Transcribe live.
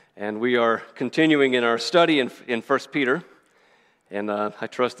And we are continuing in our study in 1 Peter. And I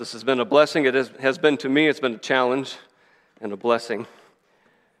trust this has been a blessing. It has been to me. It's been a challenge and a blessing.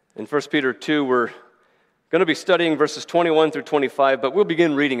 In 1 Peter 2, we're going to be studying verses 21 through 25, but we'll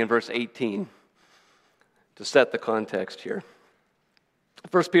begin reading in verse 18 to set the context here.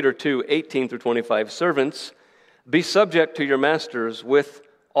 1 Peter 2, 18 through 25, servants, be subject to your masters with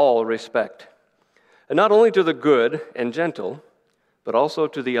all respect, and not only to the good and gentle, but also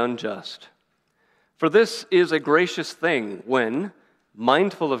to the unjust. For this is a gracious thing when,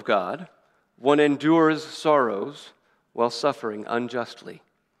 mindful of God, one endures sorrows while suffering unjustly.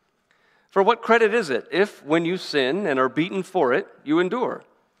 For what credit is it if, when you sin and are beaten for it, you endure?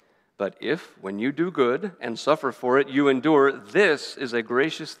 But if, when you do good and suffer for it, you endure, this is a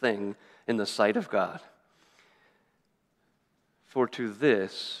gracious thing in the sight of God. For to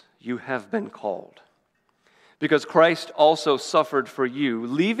this you have been called, because Christ also suffered for you,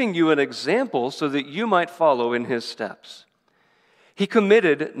 leaving you an example so that you might follow in his steps. He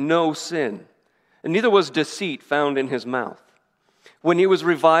committed no sin, and neither was deceit found in his mouth. When he was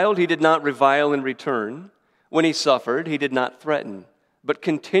reviled, he did not revile in return. When he suffered, he did not threaten, but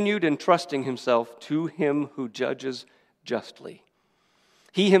continued entrusting himself to him who judges justly.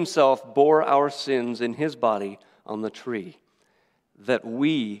 He himself bore our sins in his body on the tree, that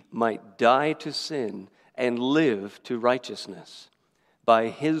we might die to sin and live to righteousness. By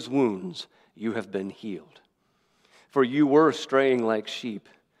his wounds you have been healed. For you were straying like sheep,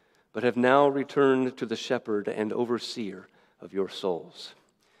 but have now returned to the shepherd and overseer of your souls.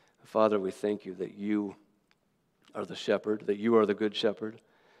 Father, we thank you that you are the shepherd, that you are the good shepherd,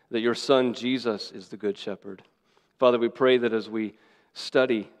 that your son Jesus is the good shepherd. Father, we pray that as we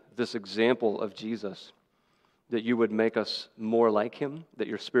study this example of Jesus, that you would make us more like him, that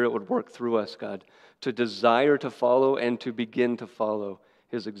your Spirit would work through us, God, to desire to follow and to begin to follow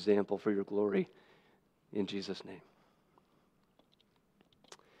his example for your glory. In Jesus' name.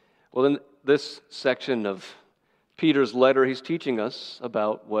 Well, in this section of Peter's letter, he's teaching us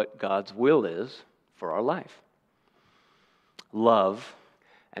about what God's will is for our life. Love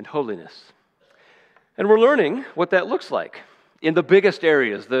and holiness. And we're learning what that looks like in the biggest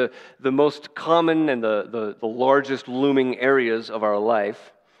areas, the most common and the largest looming areas of our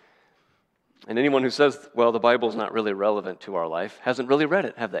life. And anyone who says, well, the Bible's not really relevant to our life, hasn't really read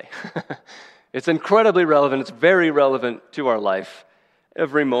it, have they? It's incredibly relevant. It's very relevant to our life.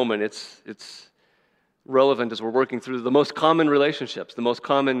 Every moment, it's relevant as we're working through the most common relationships, the most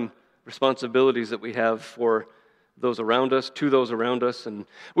common responsibilities that we have for those around us, to those around us. And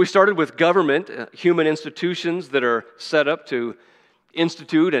we started with government, human institutions that are set up to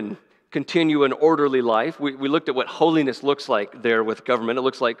institute and continue an orderly life. We looked at what holiness looks like there with government. It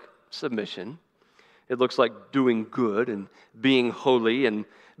looks like submission. It looks like doing good and being holy and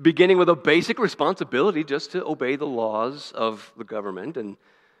beginning with a basic responsibility just to obey the laws of the government. And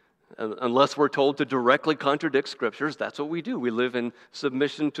unless we're told to directly contradict scriptures, that's what we do. We live in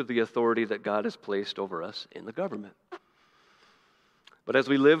submission to the authority that God has placed over us in the government. But as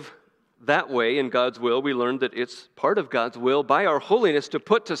we live that way in God's will, we learn that it's part of God's will by our holiness to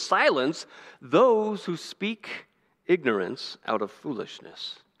put to silence those who speak ignorance out of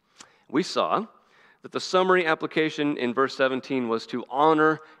foolishness. We saw that the summary application in verse 17 was to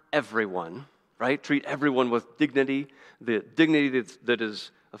honor everyone, right? Treat everyone with dignity, the dignity that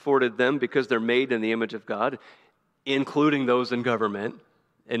is afforded them because they're made in the image of God, including those in government,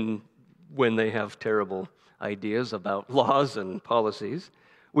 and when they have terrible ideas about laws and policies.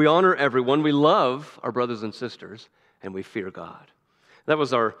 We honor everyone, we love our brothers and sisters, and we fear God. That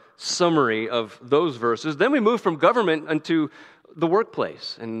was our summary of those verses. Then we move from government into the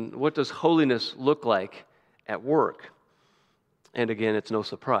workplace, and what does holiness look like at work? And again, it's no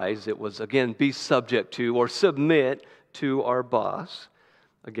surprise. It was, again, be subject to or submit to our boss.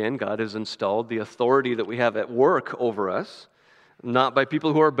 Again, God has installed the authority that we have at work over us, not by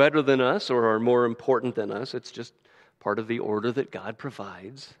people who are better than us or are more important than us. It's just part of the order that God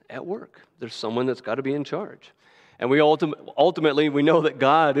provides at work. There's someone that's got to be in charge. And we ultimately, we know that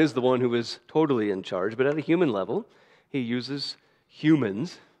God is the one who is totally in charge, but at a human level, he uses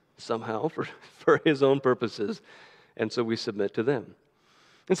humans somehow for his own purposes, and so we submit to them.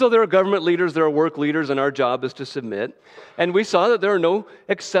 And so there are government leaders, there are work leaders, and our job is to submit. And we saw that there are no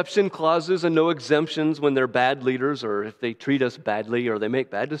exception clauses and no exemptions when they're bad leaders or if they treat us badly or they make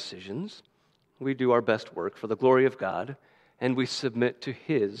bad decisions. We do our best work for the glory of God, and we submit to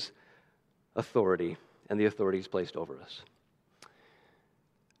his authority and the authority he's placed over us.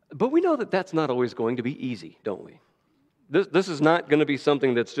 But we know that that's not always going to be easy, don't we? This is not going to be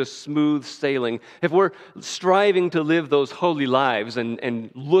something that's just smooth sailing. If we're striving to live those holy lives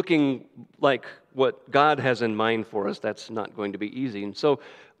and looking like what God has in mind for us, that's not going to be easy. And so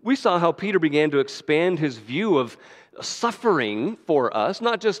we saw how Peter began to expand his view of suffering for us,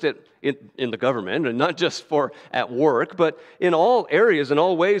 not just in the government and not just for at work, but in all areas, in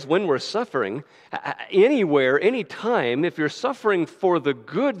all ways when we're suffering, anywhere, anytime, if you're suffering for the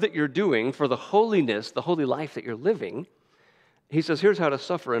good that you're doing, for the holiness, the holy life that you're living, he says, here's how to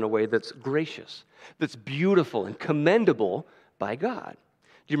suffer in a way that's gracious, that's beautiful and commendable by God.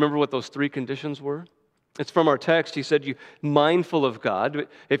 Do you remember what those three conditions were? It's from our text. He said, you mindful of God.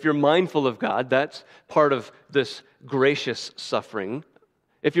 If you're mindful of God, that's part of this gracious suffering.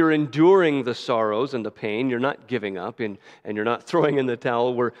 If you're enduring the sorrows and the pain, you're not giving up and you're not throwing in the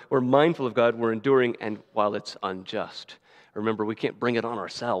towel. We're mindful of God, we're enduring, and while it's unjust. Remember, we can't bring it on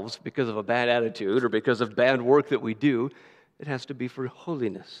ourselves because of a bad attitude or because of bad work that we do. It has to be for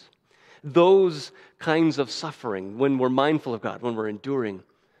holiness. Those kinds of suffering, when we're mindful of God, when we're enduring,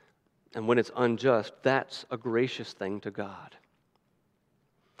 and when it's unjust, that's a gracious thing to God.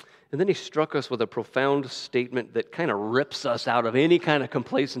 And then he struck us with a profound statement that kind of rips us out of any kind of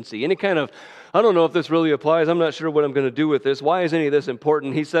complacency, any kind of, I don't know if this really applies, I'm not sure what I'm going to do with this, why is any of this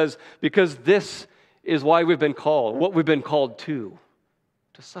important? He says, because this is why we've been called, what we've been called to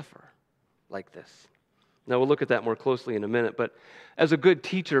suffer like this. Now, we'll look at that more closely in a minute, but as a good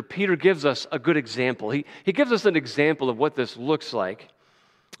teacher, Peter gives us a good example. He gives us an example of what this looks like,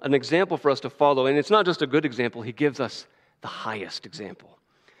 an example for us to follow, and it's not just a good example, he gives us the highest example.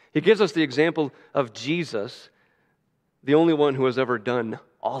 He gives us the example of Jesus, the only one who has ever done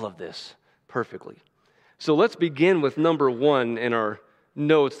all of this perfectly. So let's begin with number one in our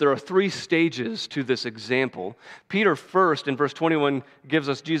notes. There are three stages to this example. Peter first, in verse 21, gives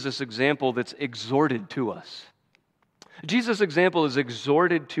us Jesus' example that's exhorted to us. Jesus' example is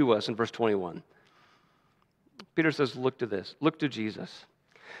exhorted to us in verse 21. Peter says, look to this. Look to Jesus.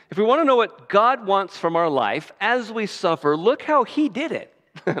 If we want to know what God wants from our life as we suffer, look how he did it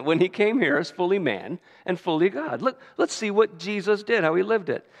when he came here as fully man and fully God. Let's see what Jesus did, how he lived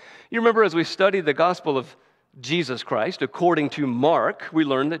it. You remember as we studied the gospel of Jesus Christ, according to Mark, we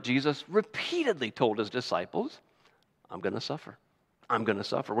learned that Jesus repeatedly told his disciples, I'm going to suffer. I'm going to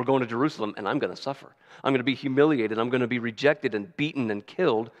suffer. We're going to Jerusalem, and I'm going to suffer. I'm going to be humiliated. I'm going to be rejected and beaten and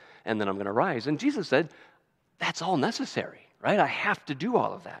killed, and then I'm going to rise. And Jesus said, that's all necessary, right? I have to do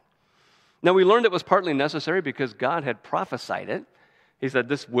all of that. Now, we learned it was partly necessary because God had prophesied it. He said,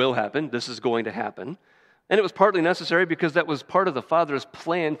 this will happen. This is going to happen. And it was partly necessary because that was part of the Father's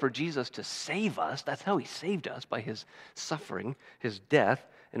plan for Jesus to save us. That's how he saved us, by his suffering, his death,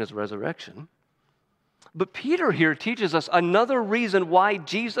 and his resurrection. But Peter here teaches us another reason why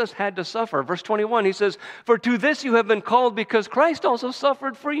Jesus had to suffer. Verse 21, he says, for to this you have been called because Christ also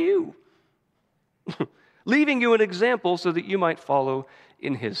suffered for you, leaving you an example so that you might follow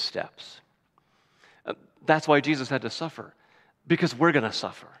in his steps. That's why Jesus had to suffer, because we're going to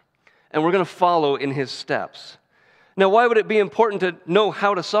suffer. And we're going to follow in his steps. Now, why would it be important to know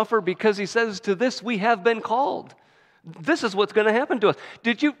how to suffer? Because he says, to this we have been called. This is what's going to happen to us.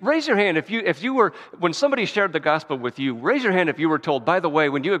 Did you raise your hand if you were, when somebody shared the gospel with you, raise your hand if you were told, by the way,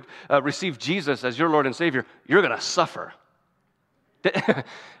 when you received Jesus as your Lord and Savior, you're going to suffer.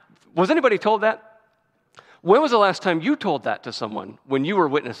 Was anybody told that? When was the last time you told that to someone when you were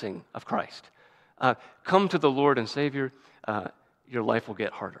witnessing of Christ? Come to the Lord and Savior, your life will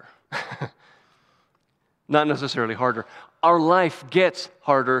get harder. Not necessarily harder. Our life gets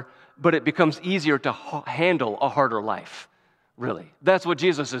harder, but it becomes easier to handle a harder life, really. That's what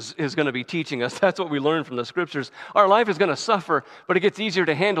Jesus is going to be teaching us. That's what we learn from the Scriptures. Our life is going to suffer, but it gets easier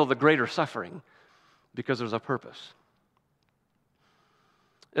to handle the greater suffering because there's a purpose.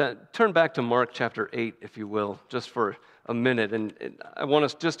 Turn back to Mark chapter 8, if you will, just for a minute. And I want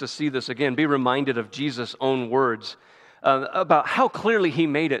us just to see this again, be reminded of Jesus' own words about how clearly he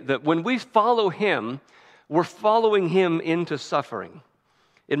made it, that when we follow him, we're following him into suffering.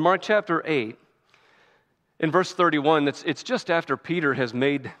 In Mark chapter 8, in verse 31, it's just after Peter has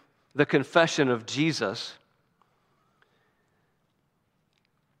made the confession of Jesus.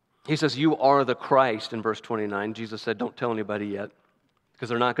 He says, you are the Christ, in verse 29. Jesus said, don't tell anybody yet, because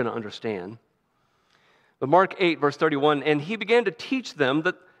they're not going to understand. But Mark 8, verse 31, and he began to teach them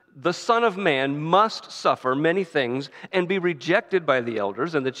that the Son of Man must suffer many things and be rejected by the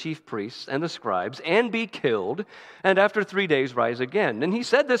elders and the chief priests and the scribes and be killed, and after 3 days rise again. And he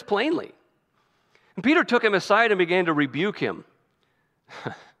said this plainly. And Peter took him aside and began to rebuke him.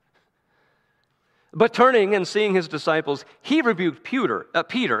 But turning and seeing his disciples, he rebuked Peter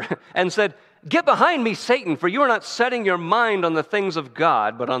and said, "Get behind me, Satan, for you are not setting your mind on the things of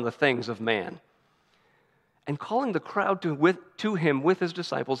God, but on the things of man." And calling the crowd to him with his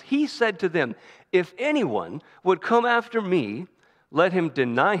disciples, he said to them, "If anyone would come after me, let him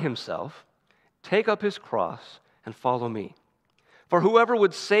deny himself, take up his cross, and follow me. For whoever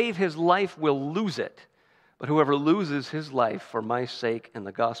would save his life will lose it, but whoever loses his life for my sake and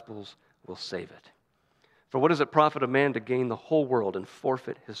the gospel's will save it. For what does it profit a man to gain the whole world and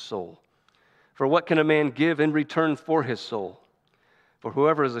forfeit his soul? For what can a man give in return for his soul? For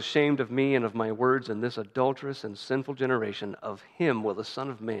whoever is ashamed of me and of my words in this adulterous and sinful generation, of him will the Son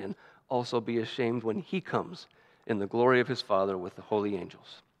of Man also be ashamed when he comes in the glory of his Father with the holy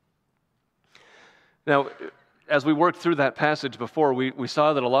angels." Now, as we worked through that passage before, we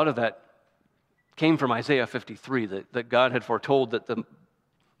saw that a lot of that came from Isaiah 53, that God had foretold that the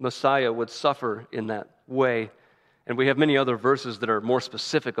Messiah would suffer in that way. And we have many other verses that are more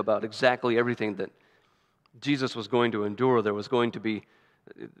specific about exactly everything that Jesus was going to endure. God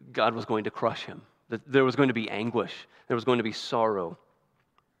was going to crush him. That there was going to be anguish. There was going to be sorrow.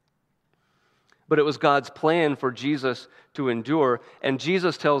 But it was God's plan for Jesus to endure. And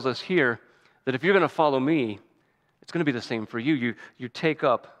Jesus tells us here that if you're going to follow me, it's going to be the same for you. You take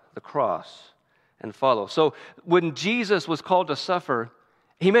up the cross and follow. So when Jesus was called to suffer,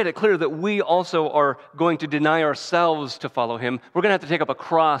 he made it clear that we also are going to deny ourselves to follow him. We're going to have to take up a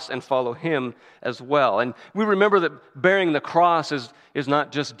cross and follow him as well. And we remember that bearing the cross is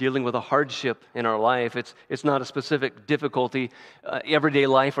not just dealing with a hardship in our life. It's not a specific difficulty, everyday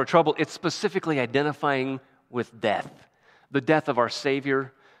life or trouble. It's specifically identifying with death. The death of our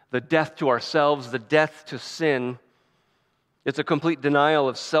Savior, the death to ourselves, the death to sin. It's a complete denial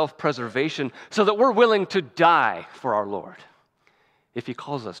of self-preservation so that we're willing to die for our Lord, if he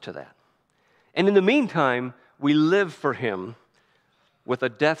calls us to that. And in the meantime, we live for him with a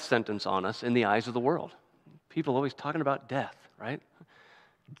death sentence on us in the eyes of the world. People are always talking about death, right?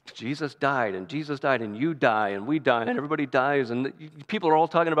 Jesus died, and you die, and we die, and everybody dies, and people are all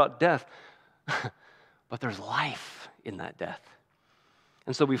talking about death. But there's life in that death.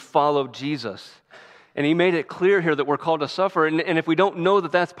 And so we follow Jesus. And he made it clear here that we're called to suffer. And if we don't know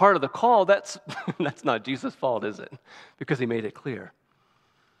that that's part of the call, that's not Jesus' fault, is it? Because he made it clear.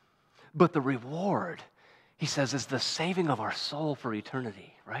 But the reward, he says, is the saving of our soul for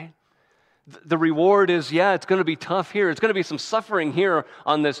eternity, right? The reward is, it's going to be tough here. It's going to be some suffering here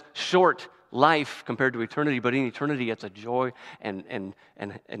on this short life compared to eternity. But in eternity, it's a joy, and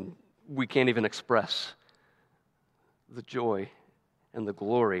we can't even express the joy and the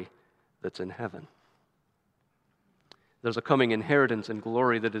glory that's in heaven. There's a coming inheritance and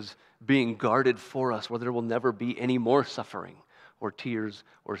glory that is being guarded for us, where there will never be any more suffering or tears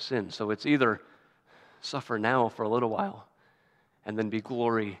or sin. So it's either suffer now for a little while and then be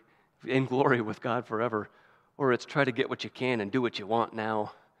in glory with God forever, or it's try to get what you can and do what you want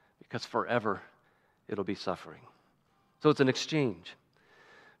now, because forever it'll be suffering. So it's an exchange.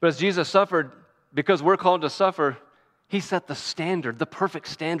 But as Jesus suffered, because we're called to suffer, he set the standard, the perfect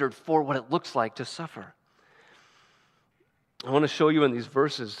standard for what it looks like to suffer. I want to show you in these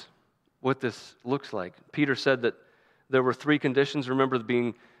verses what this looks like. Peter said that there were 3 conditions. Remember,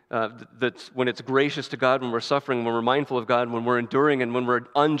 being that when it's gracious to God, when we're suffering, when we're mindful of God, when we're enduring, and when we're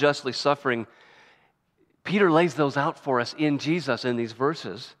unjustly suffering. Peter lays those out for us in Jesus in these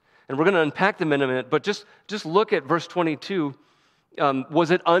verses. And we're going to unpack them in a minute, but just look at verse 22.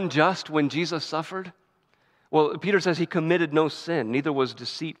 Was it unjust when Jesus suffered? Well, Peter says he committed no sin, neither was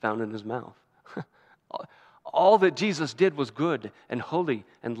deceit found in his mouth. All that Jesus did was good and holy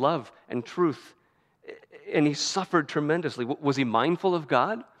and love and truth, and he suffered tremendously. Was he mindful of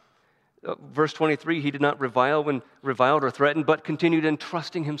God? Verse 23, he did not revile when reviled or threatened, but continued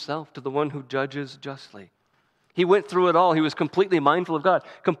entrusting himself to the one who judges justly. He went through it all. He was completely mindful of God,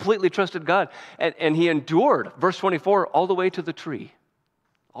 completely trusted God, and he endured, verse 24, all the way to the tree,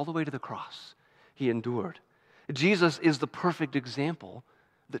 all the way to the cross. He endured. Jesus is the perfect example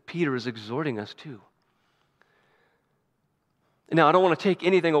that Peter is exhorting us to. Now, I don't want to take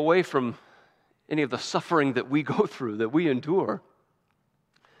anything away from any of the suffering that we go through, that we endure.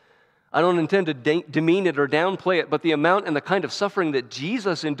 I don't intend to demean it or downplay it, but the amount and the kind of suffering that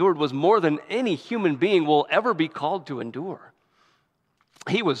Jesus endured was more than any human being will ever be called to endure.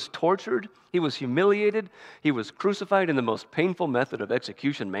 He was tortured, he was humiliated, he was crucified in the most painful method of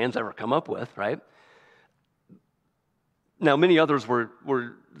execution man's ever come up with, right? Now, many others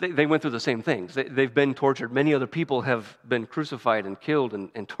they went through the same things. They've been tortured. Many other people have been crucified and killed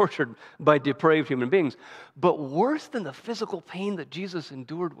and tortured by depraved human beings. But worse than the physical pain that Jesus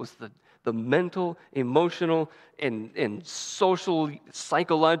endured was the mental, emotional, and social,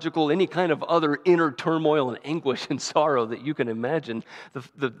 psychological, any kind of other inner turmoil and anguish and sorrow that you can imagine.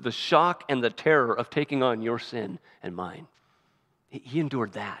 The shock and the terror of taking on your sin and mine. He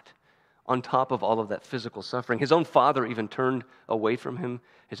endured that. On top of all of that physical suffering. His own Father even turned away from him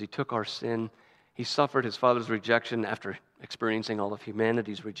as he took our sin. He suffered his Father's rejection after experiencing all of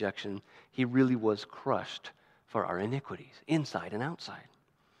humanity's rejection. He really was crushed for our iniquities, inside and outside.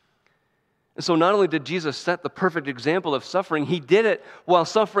 And so not only did Jesus set the perfect example of suffering, he did it while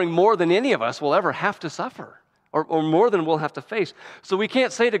suffering more than any of us will ever have to suffer, or more than we'll have to face. So we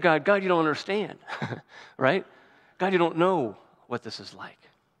can't say to God, God, you don't understand, right? God, you don't know what this is like.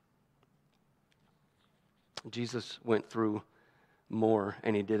 Jesus went through more,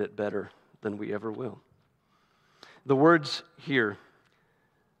 and he did it better than we ever will. The words here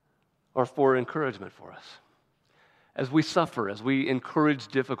are for encouragement for us. As we suffer, as we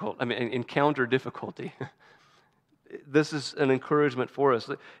encounter difficulty, this is an encouragement for us.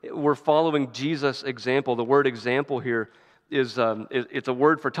 We're following Jesus' example. The word example here is it's a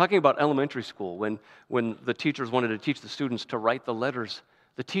word for talking about elementary school. When the teachers wanted to teach the students to write the letters,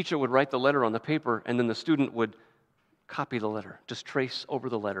 the teacher would write the letter on the paper, and then the student would copy the letter, just trace over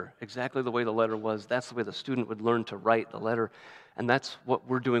the letter, exactly the way the letter was. That's the way the student would learn to write the letter, and that's what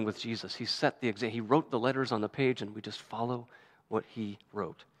we're doing with Jesus. He set the example. He wrote the letters on the page, and we just follow what he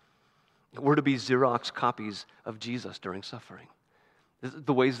wrote. We're to be Xerox copies of Jesus during suffering.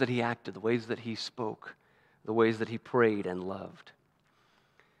 The ways that he acted, the ways that he spoke, the ways that he prayed and loved.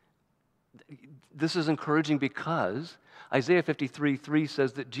 This is encouraging because Isaiah 53:3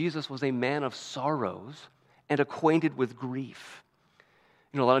 says that Jesus was a man of sorrows and acquainted with grief.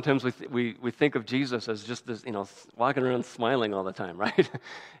 You know, a lot of times we think of Jesus as just this, walking around smiling all the time, right?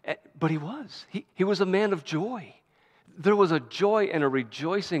 But he was. He was a man of joy. There was a joy and a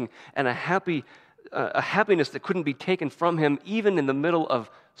rejoicing and a happiness that couldn't be taken from him, even in the middle of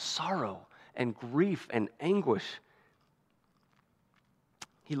sorrow and grief and anguish.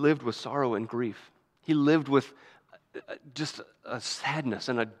 He lived with sorrow and grief. He lived with just a sadness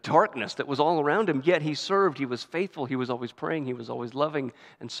and a darkness that was all around him, yet he served, he was faithful, he was always praying, he was always loving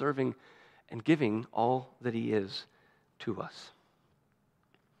and serving and giving all that he is to us.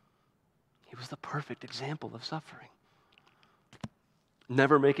 He was the perfect example of suffering,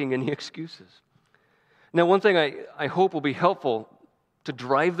 never making any excuses. Now, one thing I hope will be helpful to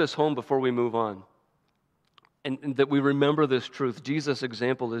drive this home before we move on, and that we remember this truth. Jesus'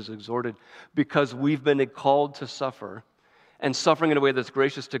 example is exhorted because we've been called to suffer, and suffering in a way that's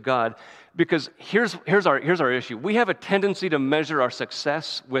gracious to God. Because here's our issue. We have a tendency to measure our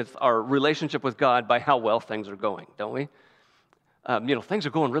success with our relationship with God by how well things are going, don't we? Things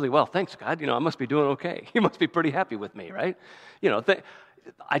are going really well. Thanks, God. I must be doing okay. You must be pretty happy with me, right?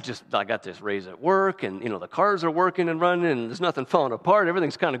 I got this raise at work, and the cars are working and running, and there's nothing falling apart.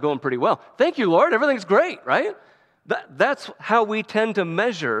 Everything's kind of going pretty well. Thank you, Lord. Everything's great, right? That's how we tend to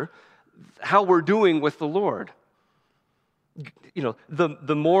measure how we're doing with the Lord.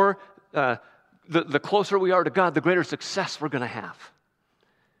 The more the closer we are to God, the greater success we're going to have.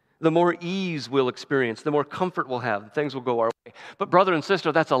 The more ease we'll experience, the more comfort we'll have. Things will go our way. But brother and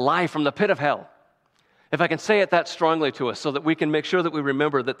sister, that's a lie from the pit of hell. If I can say it that strongly to us so that we can make sure that we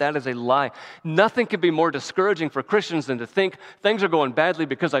remember that that is a lie. Nothing could be more discouraging for Christians than to think things are going badly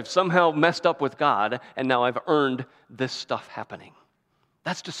because I've somehow messed up with God and now I've earned this stuff happening.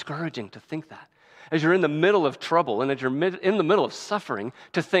 That's discouraging to think that. As you're in the middle of trouble and as you're in the middle of suffering,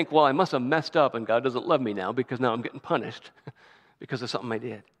 to think, well, I must have messed up and God doesn't love me now because now I'm getting punished because of something I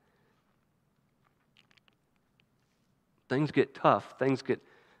did. Things get tough. Things get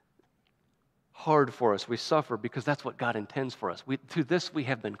hard for us. We suffer because that's what God intends for us. To this we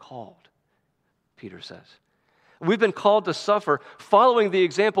have been called, Peter says. We've been called to suffer following the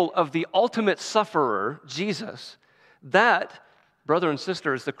example of the ultimate sufferer, Jesus. That, brother and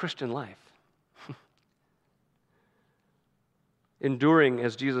sister, is the Christian life. Enduring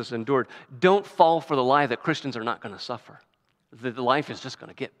as Jesus endured. Don't fall for the lie that Christians are not going to suffer. That life is just going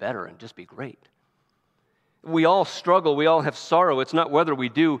to get better and just be great. We all struggle. We all have sorrow. It's not whether we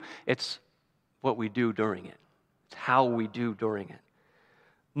do, it's what we do during it. It's how we do during it.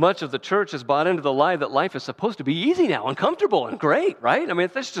 Much of the church has bought into the lie that life is supposed to be easy now and comfortable and great, right? I mean,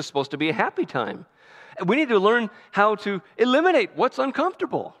 it's just supposed to be a happy time. We need to learn how to eliminate what's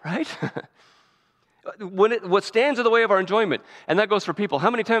uncomfortable, right? What stands in the way of our enjoyment? And that goes for people.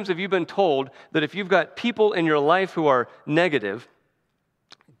 How many times have you been told that if you've got people in your life who are negative,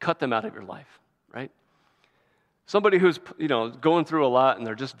 cut them out of your life, right? Somebody who's, going through a lot and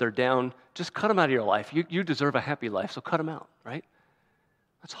they're down, just cut them out of your life. You deserve a happy life, so cut them out, right?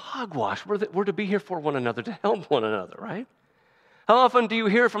 That's hogwash. We're to be here for one another, to help one another, right? How often do you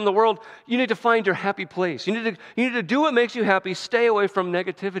hear from the world, you need to find your happy place. You need to do what makes you happy. Stay away from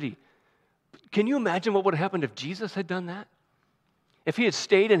negativity. Can you imagine what would have happened if Jesus had done that? If he had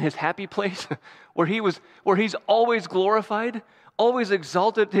stayed in his happy place where he's always glorified, always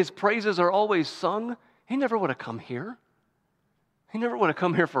exalted, his praises are always sung, he never would have come here. He never would have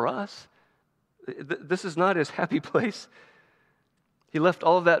come here for us. This is not his happy place. He left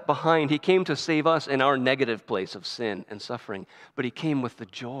all of that behind. He came to save us in our negative place of sin and suffering, but he came with the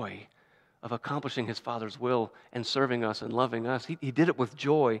joy of accomplishing his Father's will and serving us and loving us. He did it with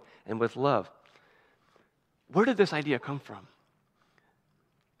joy and with love. Where did this idea come from?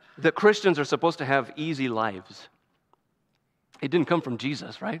 That Christians are supposed to have easy lives. It didn't come from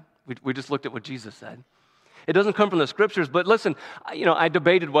Jesus, right? We just looked at what Jesus said. It doesn't come from the scriptures, but listen, I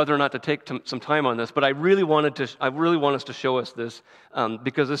debated whether or not to take some time on this, but I really want us to show us this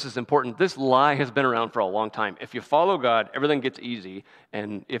because this is important. This lie has been around for a long time. If you follow God, everything gets easy,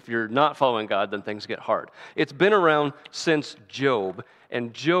 and if you're not following God, then things get hard. It's been around since Job,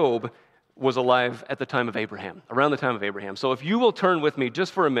 and Job was alive at the time of Abraham, around the time of Abraham. So if you will turn with me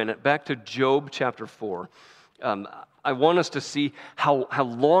just for a minute back to Job chapter 4, I want us to see how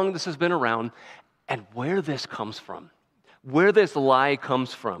long this has been around and where this comes from, where this lie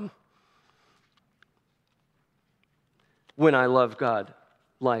comes from. When I love God,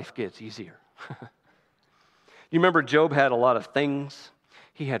 life gets easier. You remember Job had a lot of things.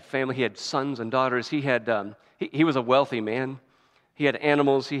 He had family, he had sons and daughters. He was a wealthy man. He had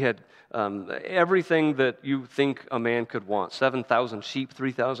animals, he had everything that you think a man could want. 7,000 sheep,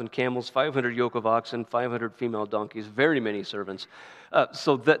 3,000 camels, 500 yoke of oxen, 500 female donkeys, very many servants.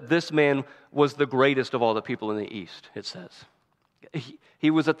 So that this man was the greatest of all the people in the East, it says.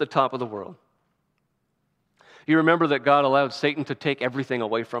 He was at the top of the world. You remember that God allowed Satan to take everything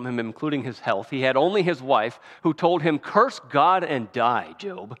away from him, including his health. He had only his wife who told him, "Curse God and die,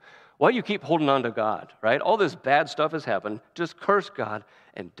 Job. Why do you keep holding on to God, right? All this bad stuff has happened. Just curse God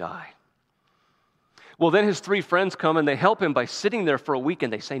and die." Well, then his three friends come and they help him by sitting there for a week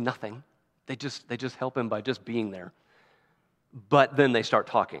and they say nothing. They just help him by just being there. But then they start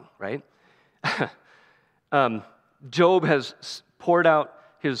talking, right? Job has poured out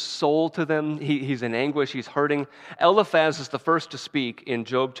his soul to them. He's in anguish. He's hurting. Eliphaz is the first to speak in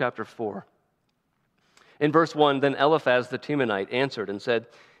Job chapter 4. In verse 1, then Eliphaz the Temanite answered and said,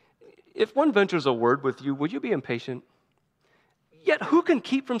 "If one ventures a word with you, would you be impatient? Yet who can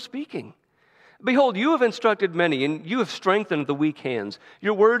keep from speaking? Behold, you have instructed many, and you have strengthened the weak hands.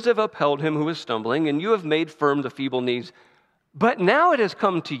 Your words have upheld him who is stumbling, and you have made firm the feeble knees. But now it has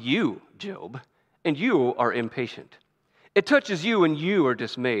come to you, Job, and you are impatient. It touches you, and you are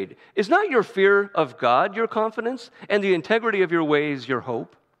dismayed. Is not your fear of God your confidence, and the integrity of your ways your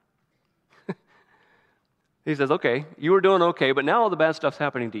hope?" He says, okay, you were doing okay, but now all the bad stuff's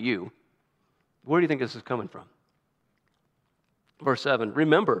happening to you. Where do you think this is coming from? Verse 7,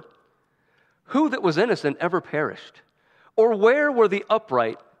 remember, who that was innocent ever perished? Or where were the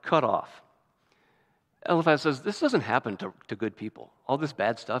upright cut off? Eliphaz says, this doesn't happen to good people. All this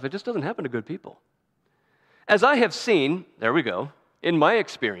bad stuff, it just doesn't happen to good people. As I have seen, there we go, in my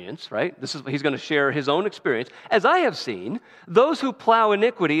experience, right? He's going to share his own experience. As I have seen, those who plow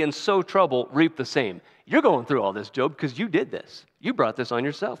iniquity and sow trouble reap the same. You're going through all this, Job, because you did this. You brought this on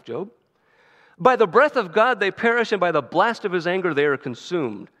yourself, Job. By the breath of God they perish, and by the blast of his anger they are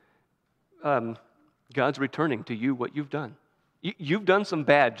consumed. God's returning to you what you've done. You've done some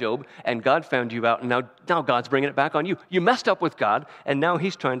bad, Job, and God found you out, and now God's bringing it back on you. You messed up with God, and now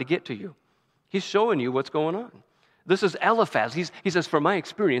he's trying to get to you. He's showing you what's going on. This is Eliphaz. He says, from my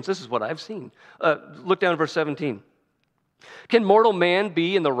experience, this is what I've seen. Look down at verse 17. Can mortal man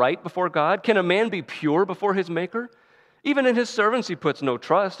be in the right before God? Can a man be pure before his Maker? Even in his servants he puts no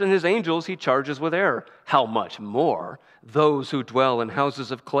trust, and his angels he charges with error. How much more those who dwell in houses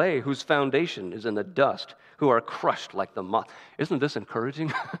of clay, whose foundation is in the dust, who are crushed like the moth. Isn't this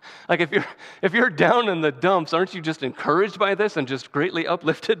encouraging? Like if you're down in the dumps, aren't you just encouraged by this and just greatly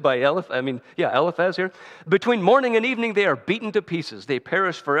uplifted by Eliphaz here? Between morning and evening they are beaten to pieces. They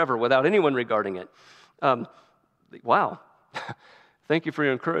perish forever without anyone regarding it. Wow. Thank you for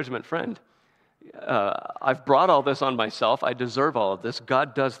your encouragement, friend. I've brought all this on myself. I deserve all of this.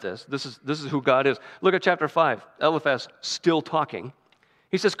 God does this. This is who God is. Look at chapter 5. Eliphaz still talking.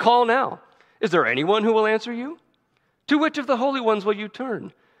 He says, call now Is there anyone who will answer you? To which of the holy ones will you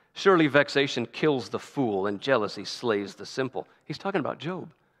turn? Surely vexation kills the fool, and jealousy slays the simple. He's talking about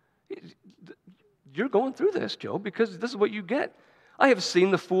Job. You're going through this, Job, because this is what you get. I have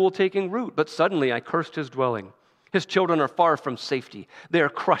seen the fool taking root, but suddenly I cursed his dwelling. His children are far from safety. They are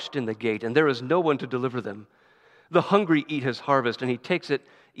crushed in the gate, and there is no one to deliver them. The hungry eat his harvest, and he takes it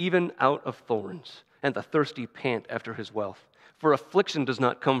even out of thorns, and the thirsty pant after his wealth. For affliction does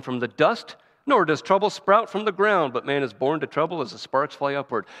not come from the dust, nor does trouble sprout from the ground, but man is born to trouble as the sparks fly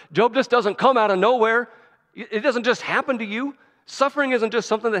upward. Job just doesn't come out of nowhere. It doesn't just happen to you. Suffering isn't just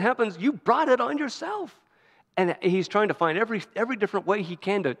something that happens. You brought it on yourself. And he's trying to find every different way he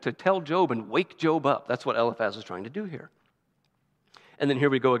can to tell Job and wake Job up. That's what Eliphaz is trying to do here. And then here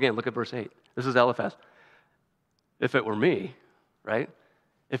we go again. Look at verse 8. This is Eliphaz. If it were me, right?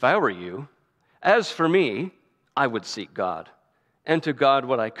 If I were you, as for me, I would seek God. And to God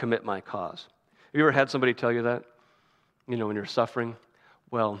would I commit my cause. Have you ever had somebody tell you that? You know, when you're suffering?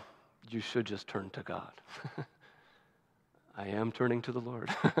 Well, you should just turn to God. I am turning to the Lord.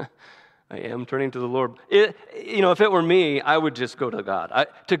 I am turning to the Lord. If it were me, I would just go to God.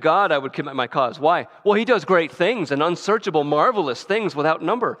 To God, I would commit my cause. Why? Well, he does great things and unsearchable, marvelous things without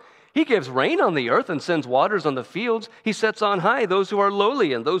number. He gives rain on the earth and sends waters on the fields. He sets on high those who are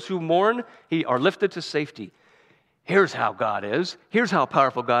lowly, and those who mourn are lifted to safety. Here's how God is. Here's how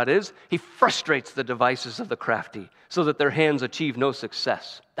powerful God is. He frustrates the devices of the crafty so that their hands achieve no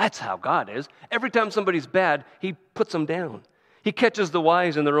success. That's how God is. Every time somebody's bad, he puts them down. He catches the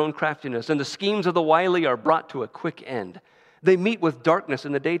wise in their own craftiness, and the schemes of the wily are brought to a quick end. They meet with darkness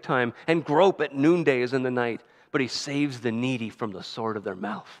in the daytime and grope at noonday as in the night. But he saves the needy from the sword of their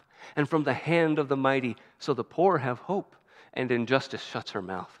mouth and from the hand of the mighty, so the poor have hope, and injustice shuts her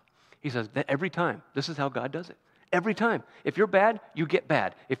mouth. He says that every time. This is how God does it. Every time. If you're bad, you get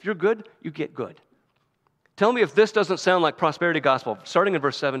bad. If you're good, you get good. Tell me if this doesn't sound like prosperity gospel. Starting in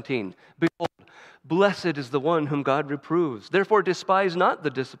verse 17. Behold, blessed is the one whom God reproves. Therefore despise not the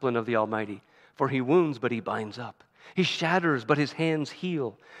discipline of the Almighty, for he wounds, but he binds up. He shatters, but his hands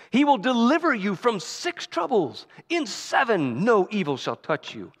heal. He will deliver you from 6 troubles. In 7 no evil shall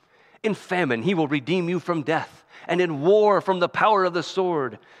touch you. In famine he will redeem you from death, and in war from the power of the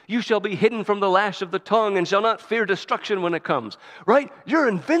sword. You shall be hidden from the lash of the tongue, and shall not fear destruction when it comes. Right? You're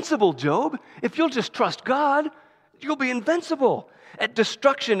invincible, Job. If you'll just trust God, you'll be invincible. At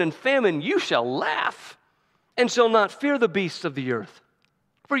destruction and famine you shall laugh, and shall not fear the beasts of the earth.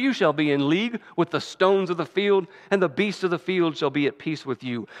 For you shall be in league with the stones of the field, and the beasts of the field shall be at peace with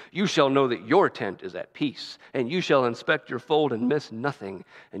you. You shall know that your tent is at peace, and you shall inspect your fold and miss nothing.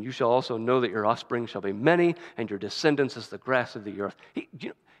 And you shall also know that your offspring shall be many, and your descendants as the grass of the earth.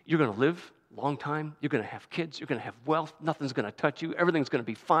 You're going to live a long time. You're going to have kids. You're going to have wealth. Nothing's going to touch you. Everything's going to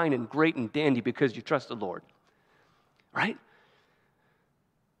be fine and great and dandy because you trust the Lord. Right?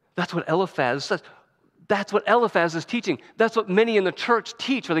 That's what Eliphaz says. That's what Eliphaz is teaching. That's what many in the church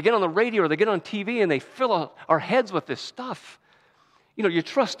teach, or they get on the radio or they get on TV and they fill our heads with this stuff. You know, you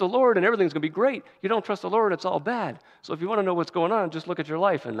trust the Lord and everything's going to be great. You don't trust the Lord, it's all bad. So if you want to know what's going on, just look at your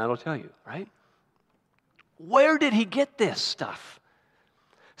life and that'll tell you, right? Where did he get this stuff?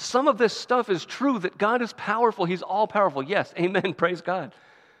 Some of this stuff is true, that God is powerful. He's all powerful. Yes, amen, praise God.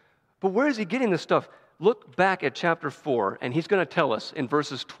 But where is he getting this stuff? Look back at chapter 4, and he's going to tell us in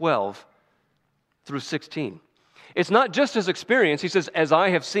verses 12 through 16. It's not just his experience. He says, as I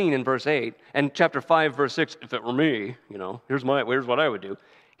have seen in verse 8, and chapter 5, verse 6, if it were me, here's what I would do.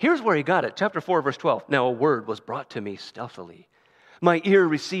 Here's where he got it. Chapter 4, verse 12. Now a word was brought to me stealthily. My ear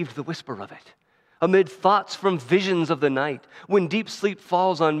received the whisper of it. Amid thoughts from visions of the night, when deep sleep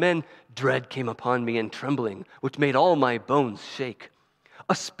falls on men, dread came upon me and trembling, which made all my bones shake.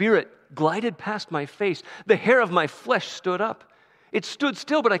 A spirit glided past my face. The hair of my flesh stood up. It stood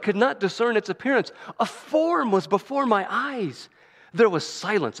still, but I could not discern its appearance. A form was before my eyes. There was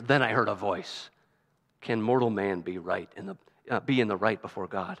silence. Then I heard a voice. Can mortal man be in the right before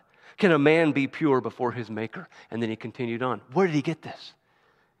God? Can a man be pure before his Maker? And then he continued on. Where did he get this?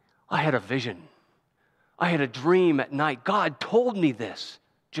 I had a vision. I had a dream at night. God told me this,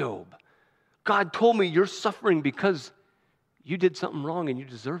 Job. God told me you're suffering because you did something wrong and you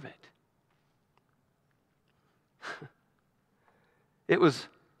deserve it. It was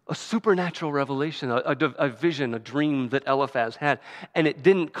a supernatural revelation, a vision, a dream that Eliphaz had. And it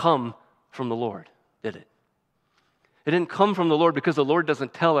didn't come from the Lord, did it? It didn't come from the Lord because the Lord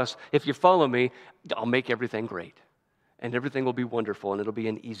doesn't tell us, if you follow me, I'll make everything great. And everything will be wonderful and it'll be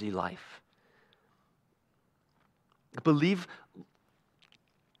an easy life. Let's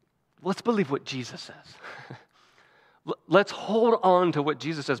believe what Jesus says. Let's hold on to what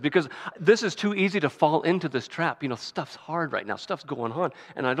Jesus says, because this is too easy to fall into this trap. Stuff's hard right now. Stuff's going on,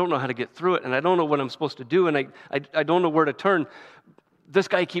 and I don't know how to get through it, and I don't know what I'm supposed to do, and I don't know where to turn. This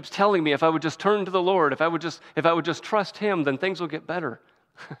guy keeps telling me if I would just turn to the Lord, if I would just trust Him, then things will get better.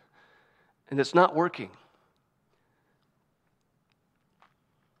 And it's not working.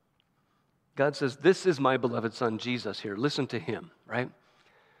 God says, this is my beloved Son, Jesus here. Listen to Him, right?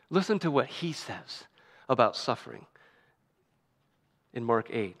 Listen to what He says about suffering in Mark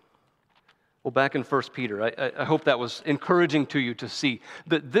 8. Well, back in 1 Peter, I hope that was encouraging to you to see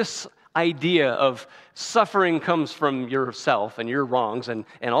that this idea of suffering comes from yourself and your wrongs, and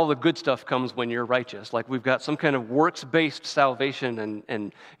all the good stuff comes when you're righteous. Like we've got some kind of works-based salvation,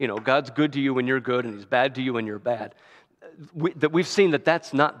 and God's good to you when you're good, and He's bad to you when you're bad. We've seen that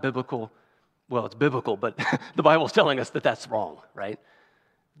that's not biblical. Well, it's biblical, but the Bible's telling us that that's wrong, right?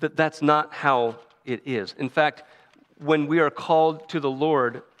 That's not how it is. In fact, when we are called to the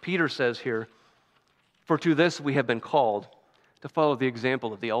Lord, Peter says here, for to this we have been called, to follow the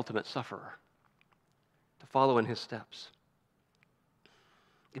example of the ultimate sufferer, to follow in His steps.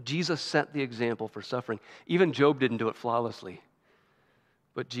 Jesus set the example for suffering. Even Job didn't do it flawlessly,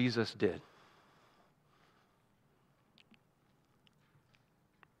 but Jesus did.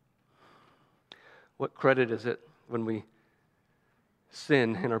 What credit is it when we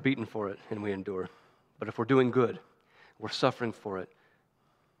sin and are beaten for it and we endure? But if we're doing good, we're suffering for it.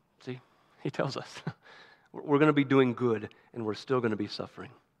 See, He tells us we're going to be doing good and we're still going to be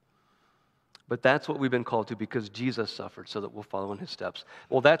suffering. But that's what we've been called to, because Jesus suffered so that we'll follow in His steps.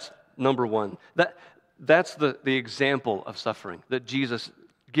 Well, that's number one. That's the example of suffering that Jesus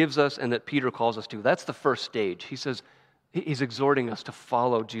gives us and that Peter calls us to. That's the first stage. He says He's exhorting us to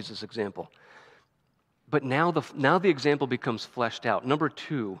follow Jesus' example. But now the example becomes fleshed out. Number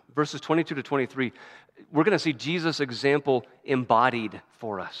 2, verses 22 to 23, we're going to see Jesus' example embodied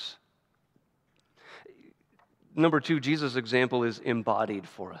for us. Number 2, Jesus' example is embodied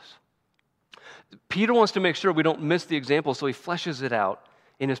for us. Peter wants to make sure we don't miss the example, so he fleshes it out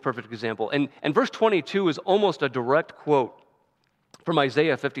in his perfect example. And verse 22 is almost a direct quote from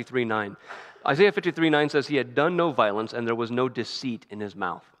Isaiah 53:9. Isaiah 53:9 says, He had done no violence and there was no deceit in His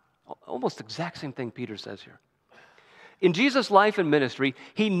mouth. Almost the exact same thing Peter says here. In Jesus' life and ministry,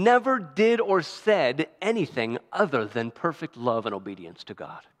 He never did or said anything other than perfect love and obedience to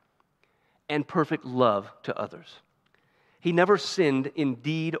God and perfect love to others. He never sinned in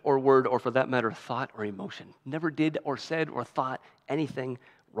deed or word, or for that matter, thought or emotion. Never did or said or thought anything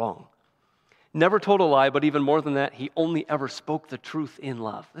wrong. Never told a lie, but even more than that, He only ever spoke the truth in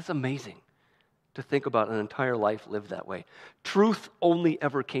love. That's amazing to think about an entire life lived that way. Truth only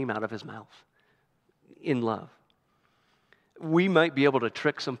ever came out of His mouth in love. We might be able to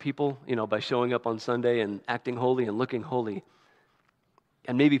trick some people, by showing up on Sunday and acting holy and looking holy.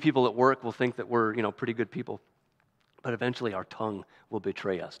 And maybe people at work will think that we're, pretty good people. But eventually our tongue will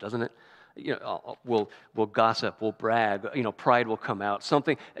betray us, doesn't it? We'll gossip, we'll brag, pride will come out.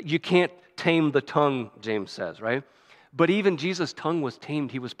 Something, you can't tame the tongue, James says, right? But even Jesus' tongue was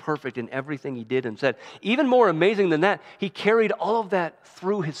tamed. He was perfect in everything He did and said. Even more amazing than that, He carried all of that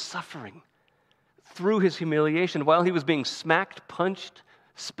through His suffering, through His humiliation. While He was being smacked, punched,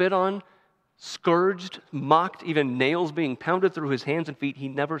 spit on, scourged, mocked, even nails being pounded through His hands and feet, He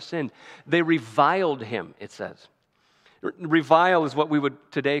never sinned. They reviled Him, it says. Revile is what we would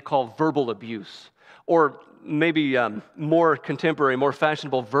today call verbal abuse, or maybe more contemporary, more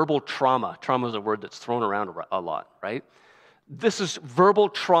fashionable, verbal trauma. Trauma is a word that's thrown around a lot, right? This is verbal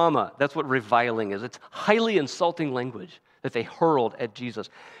trauma. That's what reviling is. It's highly insulting language that they hurled at Jesus.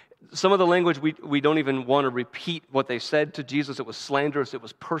 Some of the language we don't even want to repeat what they said to Jesus. It was slanderous, it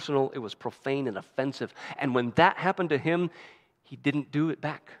was personal, it was profane and offensive. And when that happened to Him, He didn't do it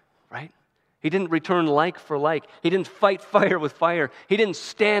back, right? He didn't return like for like. He didn't fight fire with fire. He didn't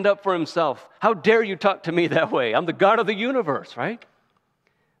stand up for Himself. How dare you talk to me that way? I'm the God of the universe, right?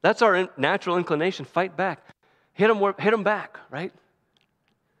 That's our natural inclination. Fight back. Hit him back, right?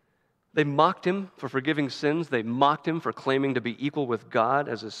 They mocked Him for forgiving sins. They mocked Him for claiming to be equal with God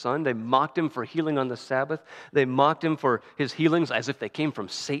as His Son. They mocked Him for healing on the Sabbath. They mocked Him for His healings as if they came from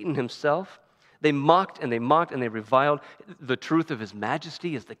Satan himself. They mocked and they reviled the truth of His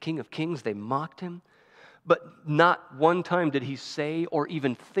majesty as the King of Kings. They mocked Him. But not one time did He say or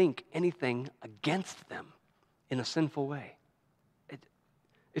even think anything against them in a sinful way.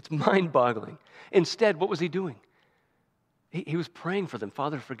 It's mind-boggling. Instead, what was He doing? He was praying for them.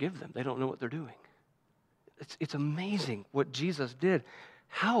 Father, forgive them. They don't know what they're doing. It's amazing what Jesus did.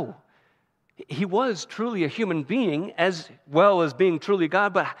 How? He was truly a human being as well as being truly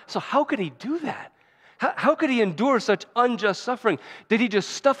God, but so how could He do that? How could he endure such unjust suffering? Did he just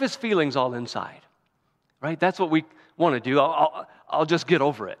stuff his feelings all inside? Right? That's what we want to do. I'll just get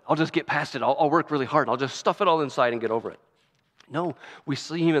over it. I'll just get past it. I'll work really hard. I'll just stuff it all inside and get over it. No, we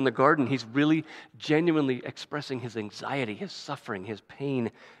see him in the garden. He's really genuinely expressing his anxiety, his suffering, his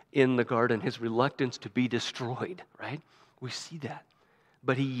pain in the garden, his reluctance to be destroyed, right? We see that.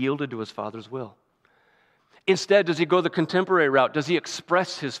 But he yielded to his Father's will. Instead, does he go the contemporary route? Does he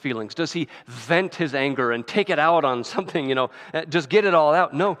express his feelings? Does he vent his anger and take it out on something, just get it all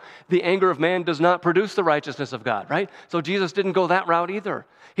out? No, the anger of man does not produce the righteousness of God, right? So Jesus didn't go that route either.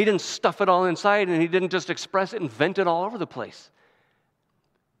 He didn't stuff it all inside, and he didn't just express it and vent it all over the place.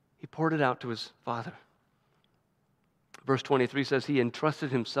 He poured it out to his Father. Verse 23 says, he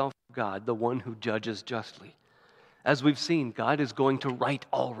entrusted himself to God, the one who judges justly. As we've seen, God is going to right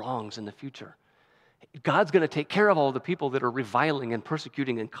all wrongs in the future. God's going to take care of all the people that are reviling and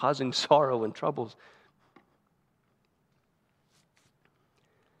persecuting and causing sorrow and troubles.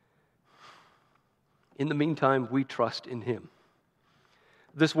 In the meantime, we trust in him.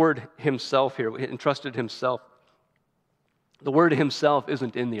 This word himself here, entrusted himself, the word himself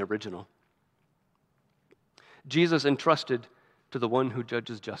isn't in the original. Jesus entrusted to the one who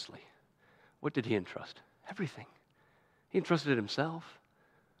judges justly. What did he entrust? Everything. He entrusted himself,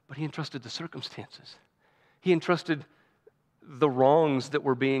 but he entrusted the circumstances. He entrusted the wrongs that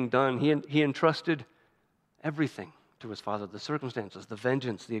were being done. He entrusted everything to his Father, the circumstances, the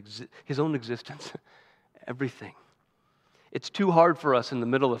vengeance, his own existence, everything. It's too hard for us in the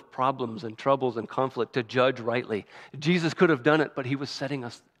middle of problems and troubles and conflict to judge rightly. Jesus could have done it, but he was setting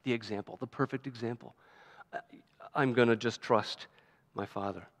us the example, the perfect example. I'm going to just trust my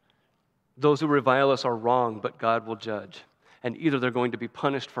Father. Those who revile us are wrong, but God will judge. And either they're going to be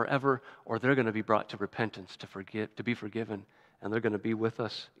punished forever, or they're going to be brought to repentance, to be forgiven, and they're going to be with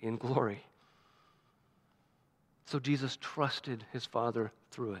us in glory. So Jesus trusted his Father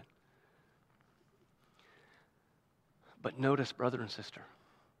through it. But notice, brother and sister,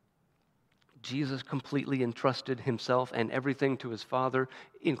 Jesus completely entrusted himself and everything to his Father,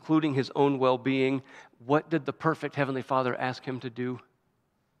 including his own well-being. What did the perfect Heavenly Father ask him to do?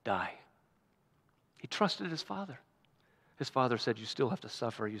 Die. He trusted his Father. His Father said, you still have to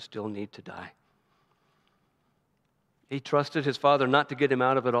suffer, you still need to die. He trusted his Father not to get him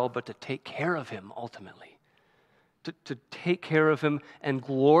out of it all, but to take care of him ultimately. To take care of him and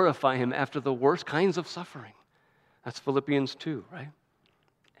glorify him after the worst kinds of suffering. That's Philippians 2, right?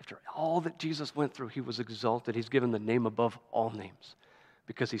 After all that Jesus went through, he was exalted. He's given the name above all names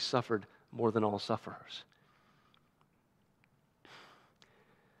because he suffered more than all sufferers.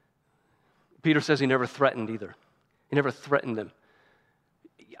 Peter says he never threatened either. He never threatened them.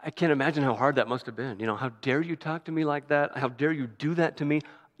 I can't imagine how hard that must have been. How dare you talk to me like that? How dare you do that to me?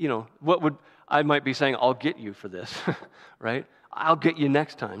 I might be saying, I'll get you for this, right? I'll get you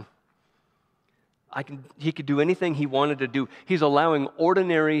next time. He could do anything he wanted to do. He's allowing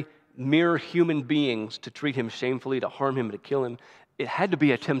ordinary, mere human beings to treat him shamefully, to harm him, to kill him. It had to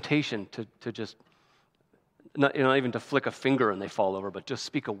be a temptation to just, not even to flick a finger and they fall over, but just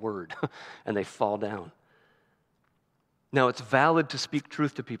speak a word and they fall down. Now, it's valid to speak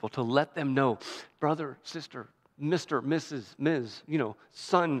truth to people, to let them know, brother, sister, Mr., Mrs., Ms.,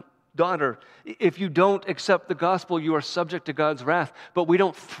 son, daughter, if you don't accept the gospel, you are subject to God's wrath. But we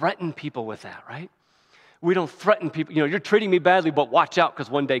don't threaten people with that, right? We don't threaten people. You're treating me badly, but watch out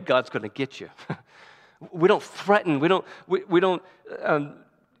because one day God's going to get you. We don't threaten. We don't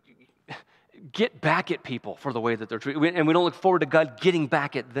get back at people for the way that they're treated. And we don't look forward to God getting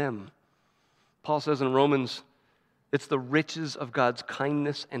back at them. Paul says in Romans, it's the riches of God's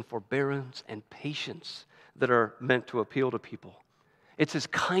kindness and forbearance and patience that are meant to appeal to people. It's his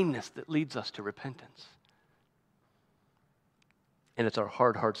kindness that leads us to repentance. And it's our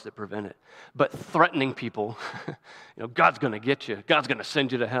hard hearts that prevent it. But threatening people, God's going to get you. God's going to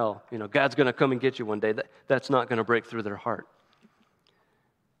send you to hell. God's going to come and get you one day. That's not going to break through their heart.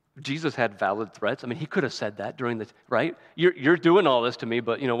 Jesus had valid threats. He could have said that during right? You're doing all this to me,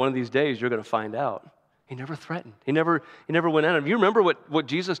 but one of these days you're going to find out. He never threatened. He never went at him. You remember what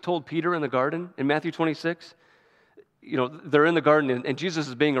Jesus told Peter in the garden in Matthew 26? They're in the garden and Jesus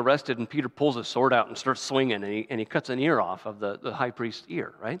is being arrested and Peter pulls his sword out and starts swinging and he cuts an ear off of the high priest's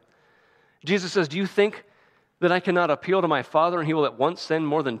ear, right? Jesus says, do you think that I cannot appeal to my Father and he will at once send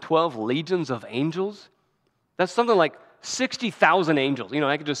more than 12 legions of angels? That's something like 60,000 angels.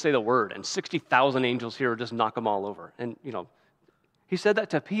 I could just say the word and 60,000 angels here just knock them all over. And, he said that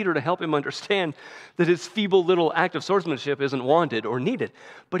to Peter to help him understand that his feeble little act of swordsmanship isn't wanted or needed.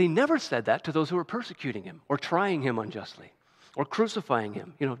 But he never said that to those who were persecuting him or trying him unjustly. or crucifying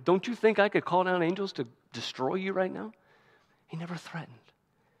him. Don't you think I could call down angels to destroy you right now? He never threatened.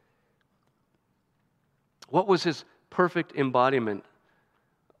 What was his perfect embodiment?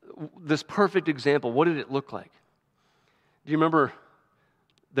 This perfect example, what did it look like? Do you remember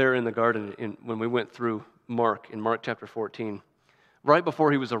there in the garden when we went through Mark, in Mark chapter 14? Right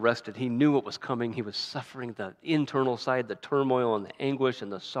before he was arrested, he knew what was coming. He was suffering the internal side, the turmoil and the anguish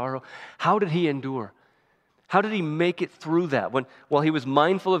and the sorrow. How did he endure? How did he make it through that? While he was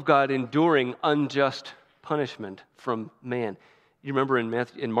mindful of God, enduring unjust punishment from man. You remember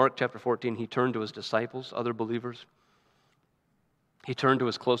in Mark chapter 14, he turned to his disciples, other believers. He turned to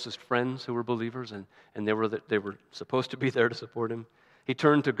his closest friends who were believers, and they were supposed to be there to support him. He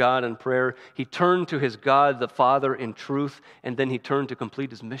turned to God in prayer. He turned to his God, the Father, in truth, and then he turned to complete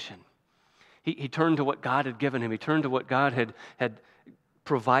his mission. He turned to what God had given him. He turned to what God had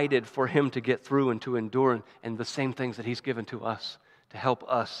provided for him to get through and to endure, and the same things that he's given to us to help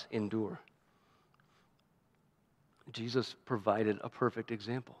us endure. Jesus provided a perfect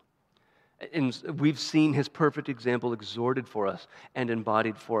example. And we've seen his perfect example exhorted for us and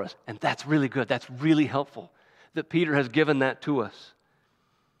embodied for us. And that's really good. That's really helpful that Peter has given that to us.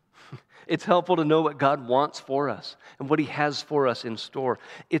 It's helpful to know what God wants for us and what he has for us in store.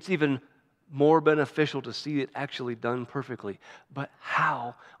 It's even more beneficial to see it actually done perfectly. But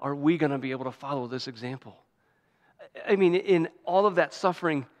how are we going to be able to follow this example? I mean, in all of that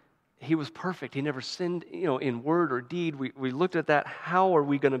suffering, he was perfect. He never sinned, in word or deed. We looked at that. How are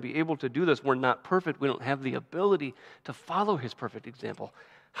we going to be able to do this? We're not perfect. We don't have the ability to follow his perfect example.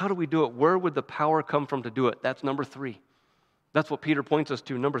 How do we do it? Where would the power come from to do it? That's number 3. That's what Peter points us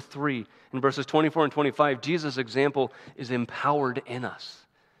to. Number 3, in verses 24 and 25, Jesus' example is empowered in us.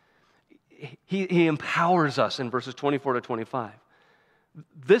 He empowers us in verses 24 to 25.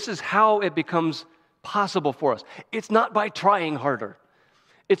 This is how it becomes possible for us. It's not by trying harder.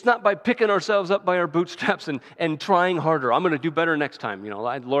 It's not by picking ourselves up by our bootstraps and trying harder. I'm going to do better next time.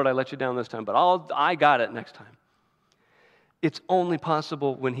 Lord, I let you down this time, but I got it next time. It's only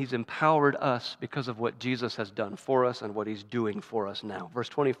possible when he's empowered us because of what Jesus has done for us and what he's doing for us now. Verse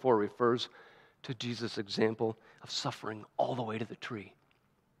 24 refers to Jesus' example of suffering all the way to the tree.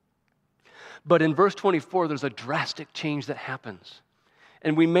 But in verse 24, there's a drastic change that happens.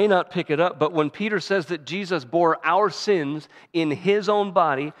 And we may not pick it up, but when Peter says that Jesus bore our sins in his own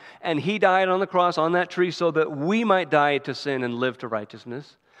body, and he died on the cross on that tree so that we might die to sin and live to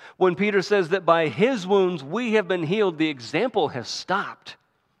righteousness, when Peter says that by his wounds we have been healed, the example has stopped.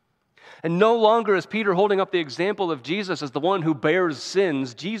 And no longer is Peter holding up the example of Jesus as the one who bears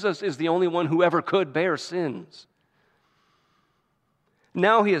sins. Jesus is the only one who ever could bear sins.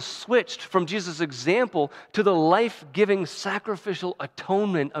 Now he has switched from Jesus' example to the life-giving sacrificial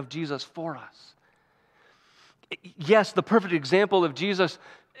atonement of Jesus for us. Yes, the perfect example of Jesus,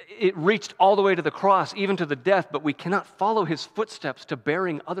 it reached all the way to the cross, even to the death, but we cannot follow his footsteps to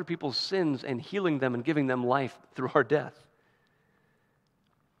bearing other people's sins and healing them and giving them life through our death.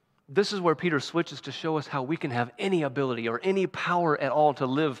 This is where Peter switches to show us how we can have any ability or any power at all to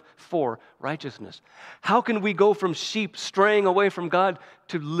live for righteousness. How can we go from sheep straying away from God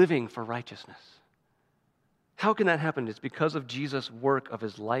to living for righteousness? How can that happen? It's because of Jesus' work of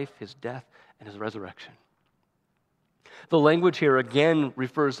his life, his death, and his resurrection. The language here again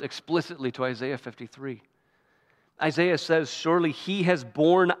refers explicitly to Isaiah 53. Isaiah says, "Surely he has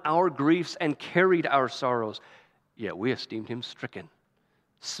borne our griefs and carried our sorrows, yet we esteemed him stricken,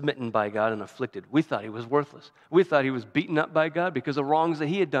 smitten by God and afflicted." We thought he was worthless. We thought he was beaten up by God because of wrongs that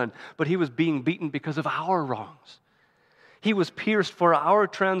he had done, but he was being beaten because of our wrongs. He was pierced for our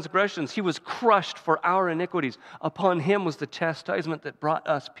transgressions. He was crushed for our iniquities. Upon him was the chastisement that brought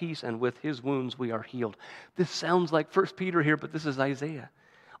us peace, and with his wounds we are healed. This sounds like 1 Peter here, but this is Isaiah.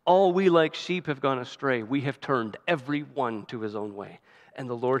 All we like sheep have gone astray. We have turned every one to his own way, and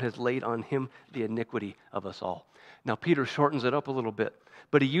the Lord has laid on him the iniquity of us all. Now, Peter shortens it up a little bit,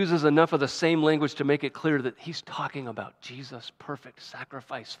 but he uses enough of the same language to make it clear that he's talking about Jesus' perfect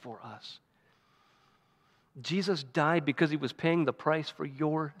sacrifice for us. Jesus died because he was paying the price for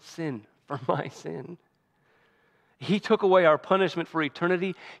your sin, for my sin. He took away our punishment for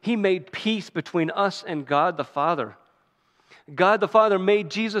eternity. He made peace between us and God the Father. God the Father made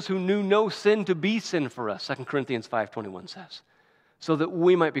Jesus, who knew no sin, to be sin for us, 2 Corinthians 5:21 says, so that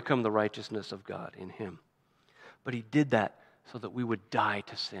we might become the righteousness of God in him. But he did that so that we would die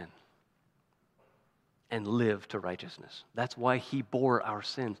to sin and live to righteousness. That's why he bore our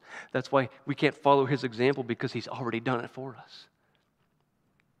sins. That's why we can't follow his example, because he's already done it for us.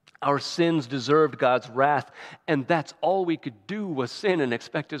 Our sins deserved God's wrath, and that's all we could do was sin and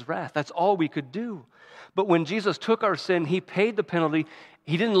expect his wrath. That's all we could do. But when Jesus took our sin, he paid the penalty.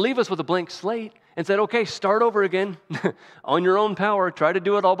 He didn't leave us with a blank slate and said, okay, start over again on your own power. Try to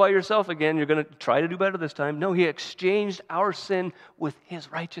do it all by yourself again. You're going to try to do better this time. No, he exchanged our sin with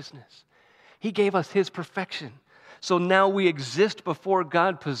his righteousness. He gave us his perfection. So now we exist before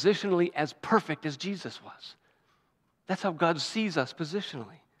God positionally as perfect as Jesus was. That's how God sees us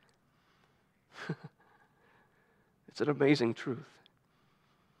positionally. It's an amazing truth.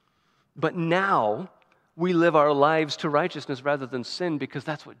 But now we live our lives to righteousness rather than sin because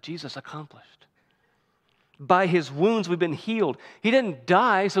that's what Jesus accomplished. By his wounds we've been healed. He didn't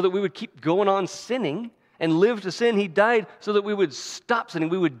die so that we would keep going on sinning and live to sin. He died so that we would stop sinning.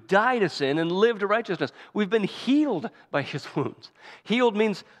 We would die to sin and live to righteousness. We've been healed by his wounds. Healed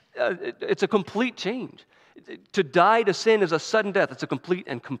means it's a complete change. To die to sin is a sudden death. It's a complete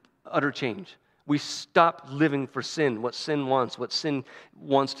and utter change. We stop living for sin, what sin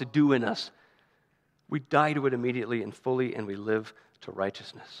wants to do in us. We die to it immediately and fully, and we live to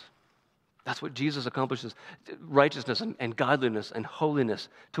righteousness. That's what Jesus accomplishes, righteousness and godliness and holiness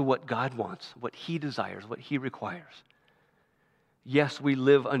to what God wants, what he desires, what he requires. Yes, we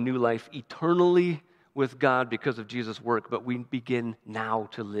live a new life eternally with God because of Jesus' work, but we begin now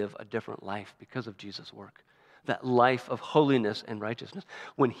to live a different life because of Jesus' work. That life of holiness and righteousness.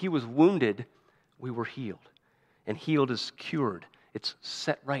 When he was wounded, we were healed. And healed is cured. It's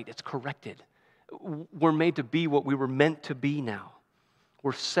set right. It's corrected. We're made to be what we were meant to be now.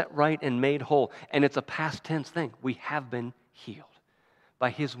 We're set right and made whole. And it's a past tense thing. We have been healed. By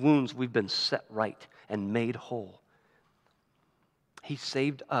his wounds, we've been set right and made whole. He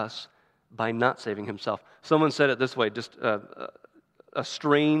saved us by not saving himself. Someone said it this way, just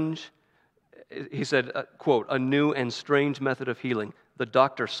he said, quote, a new and strange method of healing. The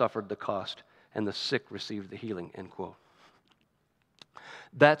doctor suffered the cost, and the sick received the healing, end quote.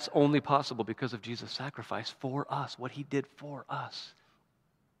 That's only possible because of Jesus' sacrifice for us, what he did for us.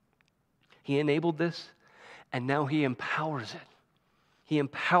 He enabled this, and now he empowers it. He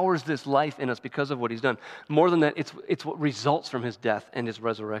empowers this life in us because of what he's done. More than that, it's what results from his death and his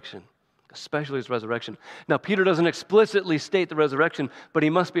resurrection, especially his resurrection. Now, Peter doesn't explicitly state the resurrection, but he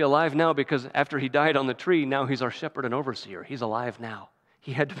must be alive now because after he died on the tree, now he's our shepherd and overseer. He's alive now.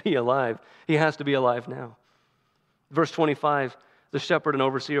 He had to be alive. He has to be alive now. Verse 25, the shepherd and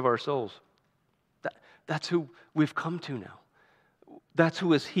overseer of our souls. That's who we've come to now. That's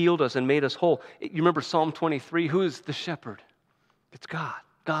who has healed us and made us whole. You remember Psalm 23? Who is the shepherd? It's God.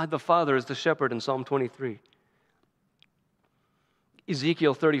 God the Father is the shepherd in Psalm 23.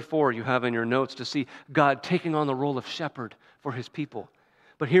 Ezekiel 34 you have in your notes to see God taking on the role of shepherd for his people.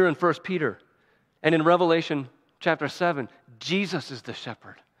 But here in 1 Peter and in Revelation chapter 7, Jesus is the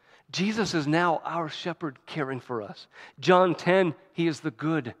shepherd. Jesus is now our shepherd caring for us. John 10, he is the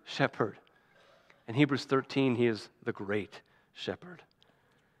good shepherd. In Hebrews 13, he is the great shepherd.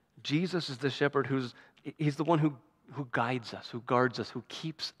 Jesus is the shepherd he's the one who guides us, who guards us, who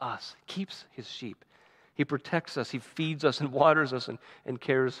keeps his sheep. He protects us, he feeds us and waters us and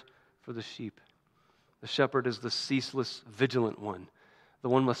cares for the sheep. The shepherd is the ceaseless, vigilant one, the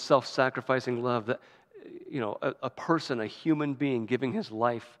one with self-sacrificing love, that, a person, a human being giving his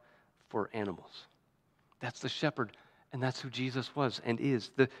life for animals. That's the shepherd, and that's who Jesus was and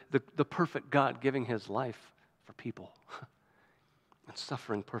is, the perfect God giving his life for people and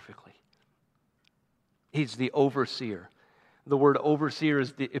suffering perfectly. He's the overseer. The word overseer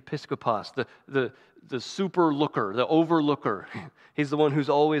is the episkopos, the super looker, the overlooker. He's the one who's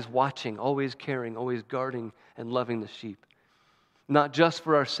always watching, always caring, always guarding and loving the sheep. Not just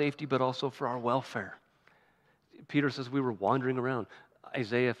for our safety, but also for our welfare. Peter says we were wandering around.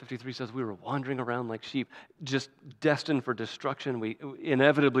 Isaiah 53 says we were wandering around like sheep, just destined for destruction. We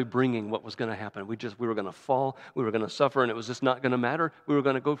inevitably bringing what was going to happen. We were going to fall, we were going to suffer, and it was just not going to matter. We were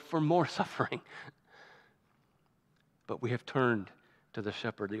going to go for more suffering. But we have turned to the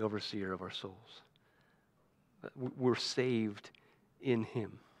shepherd, the overseer of our souls. We're saved in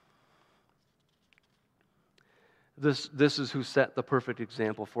him. This is who set the perfect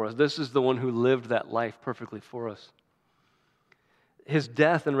example for us. This is the one who lived that life perfectly for us. His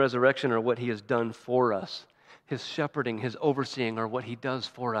death and resurrection are what he has done for us. His shepherding, his overseeing are what he does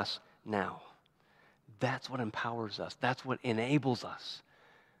for us now. That's what empowers us. That's what enables us.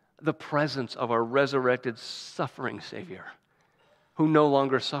 The presence of our resurrected, suffering Savior, who no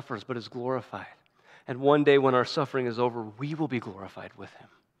longer suffers but is glorified. And one day when our suffering is over, we will be glorified with him.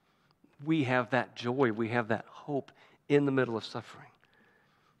 We have that joy, we have that hope in the middle of suffering.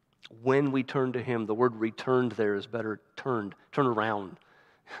 When we turn to him, the word returned there is better turned, turn around.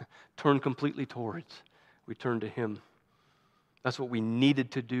 turn completely towards. We turn to Him. That's what we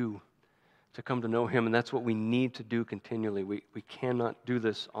needed to do to come to know Him, and that's what we need to do continually. We cannot do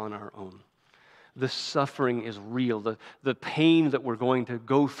this on our own. The suffering is real. The pain that we're going to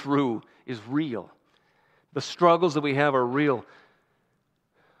go through is real. The struggles that we have are real.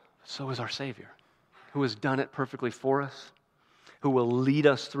 So is our Savior, who has done it perfectly for us, who will lead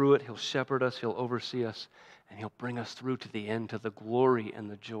us through it. He'll shepherd us, He'll oversee us, and He'll bring us through to the end, to the glory and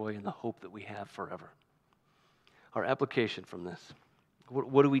the joy and the hope that we have forever. Our application from this,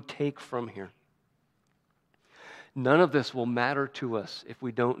 what do we take from here? None of this will matter to us if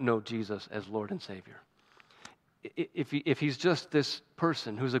we don't know Jesus as Lord and Savior. If He's just this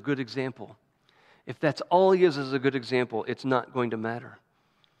person who's a good example, if that's all He is a good example, it's not going to matter.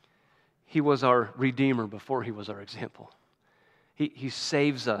 He was our Redeemer before He was our example. He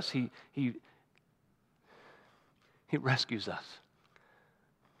saves us. He rescues us.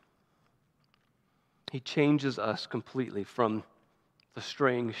 He changes us completely from the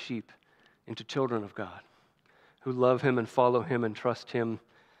straying sheep into children of God who love Him and follow Him and trust Him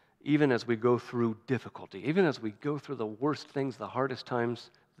even as we go through difficulty, even as we go through the worst things, the hardest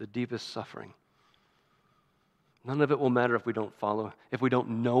times, the deepest suffering. None of it will matter if we don't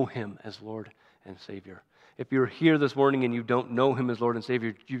know Him as Lord and Savior. If you're here this morning and you don't know Him as Lord and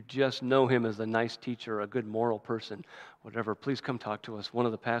Savior, you just know Him as a nice teacher, a good moral person, whatever, please come talk to us. One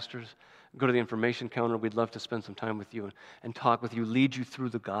of the pastors, go to the information counter. We'd love to spend some time with you and talk with you, lead you through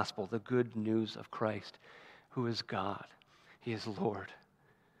the gospel, the good news of Christ, who is God. He is Lord.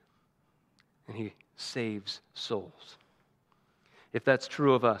 And He saves souls. If that's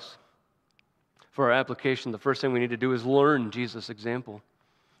true of us, for our application, the first thing we need to do is learn Jesus' example.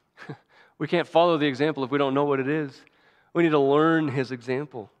 We can't follow the example if we don't know what it is. We need to learn His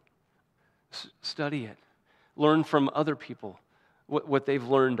example. Study it. Learn from other people what they've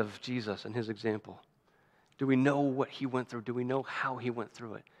learned of Jesus and His example. Do we know what He went through? Do we know how He went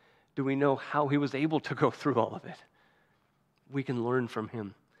through it? Do we know how He was able to go through all of it? We can learn from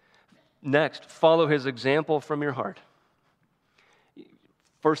Him. Next, follow His example from your heart.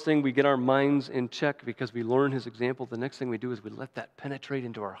 First thing, we get our minds in check because we learn His example. The next thing we do is we let that penetrate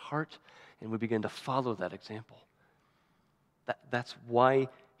into our heart and we begin to follow that example. That's why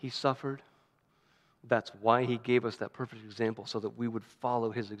He suffered. That's why He gave us that perfect example, so that we would follow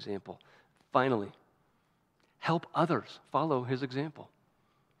His example. Finally, help others follow His example.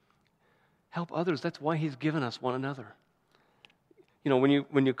 Help others. That's why He's given us one another. You know,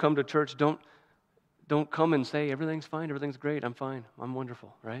 when you come to church, don't come and say, everything's fine, everything's great, I'm fine, I'm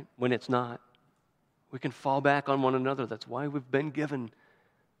wonderful, right? When it's not. We can fall back on one another. That's why we've been given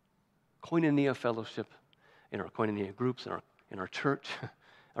koinonia fellowship in our koinonia groups, in our church,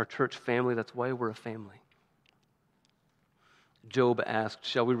 our church family. That's why we're a family. Job asked,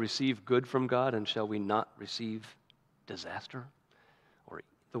 shall we receive good from God and shall we not receive disaster? Or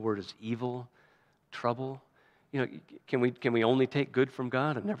the word is evil, trouble. You know, can we only take good from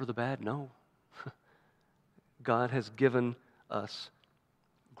God and never the bad? No. God has given us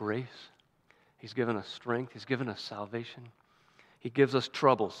grace. He's given us strength. He's given us salvation. He gives us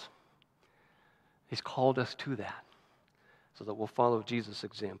troubles. He's called us to that so that we'll follow Jesus'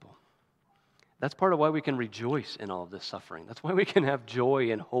 example. That's part of why we can rejoice in all of this suffering. That's why we can have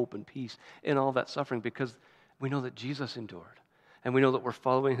joy and hope and peace in all that suffering, because we know that Jesus endured. And we know that we're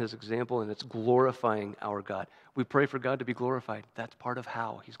following His example and it's glorifying our God. We pray for God to be glorified. That's part of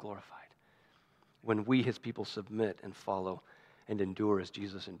how He's glorified. When we, His people, submit and follow and endure as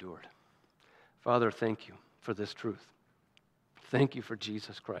Jesus endured. Father, thank You for this truth. Thank You for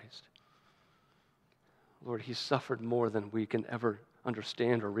Jesus Christ. Lord, He suffered more than we can ever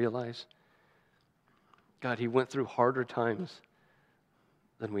understand or realize. God, He went through harder times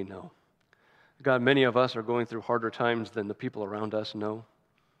than we know. God, many of us are going through harder times than the people around us know.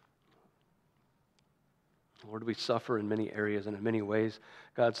 Lord, we suffer in many areas and in many ways.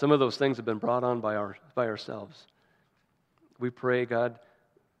 God, some of those things have been brought on by ourselves. We pray, God,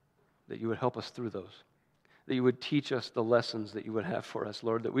 that You would help us through those, that You would teach us the lessons that You would have for us,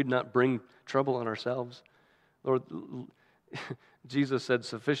 Lord, that we'd not bring trouble on ourselves. Lord, Jesus said,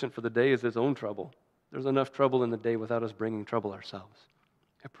 sufficient for the day is its own trouble. There's enough trouble in the day without us bringing trouble ourselves.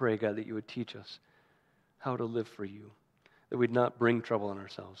 I pray, God, that You would teach us how to live for You, that we'd not bring trouble on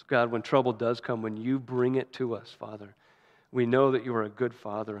ourselves. God, when trouble does come, when You bring it to us, Father, we know that You are a good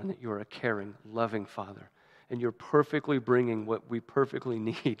Father and that You are a caring, loving Father, and You're perfectly bringing what we perfectly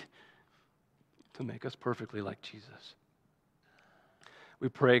need to make us perfectly like Jesus. We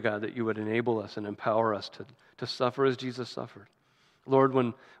pray, God, that You would enable us and empower us to suffer as Jesus suffered. Lord,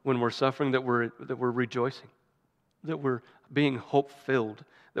 when we're suffering, that we're rejoicing. that we're being hope-filled,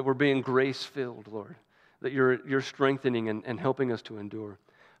 that we're being grace-filled, Lord, that you're strengthening and helping us to endure.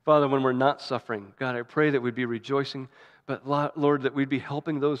 Father, when we're not suffering, God, I pray that we'd be rejoicing, but Lord, that we'd be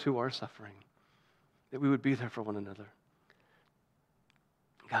helping those who are suffering, that we would be there for one another.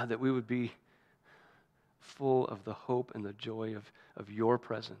 God, that we would be full of the hope and the joy of your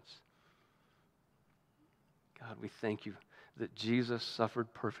presence. God, we thank you that Jesus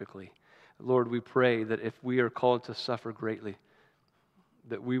suffered perfectly. Lord, we pray that if we are called to suffer greatly,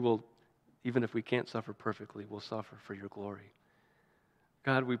 that we will, even if we can't suffer perfectly, we'll suffer for your glory.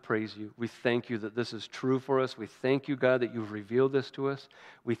 God, we praise you. We thank you that this is true for us. We thank you, God, that you've revealed this to us.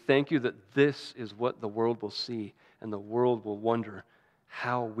 We thank you that this is what the world will see, and the world will wonder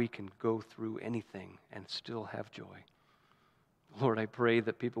how we can go through anything and still have joy. Lord, I pray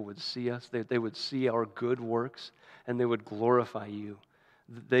that people would see us, that they would see our good works, and they would glorify you,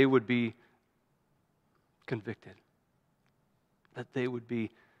 that they would be convicted, that they'd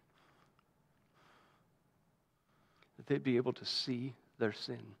be able to see their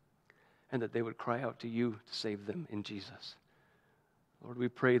sin, and that they would cry out to you to save them in Jesus. Lord, we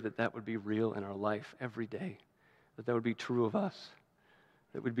pray that that would be real in our life every day, that would be true of us,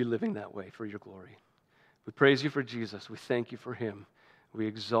 that we'd be living that way for your glory. We praise you for Jesus. We thank you for him. We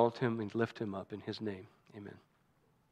exalt him and lift him up in his name. Amen.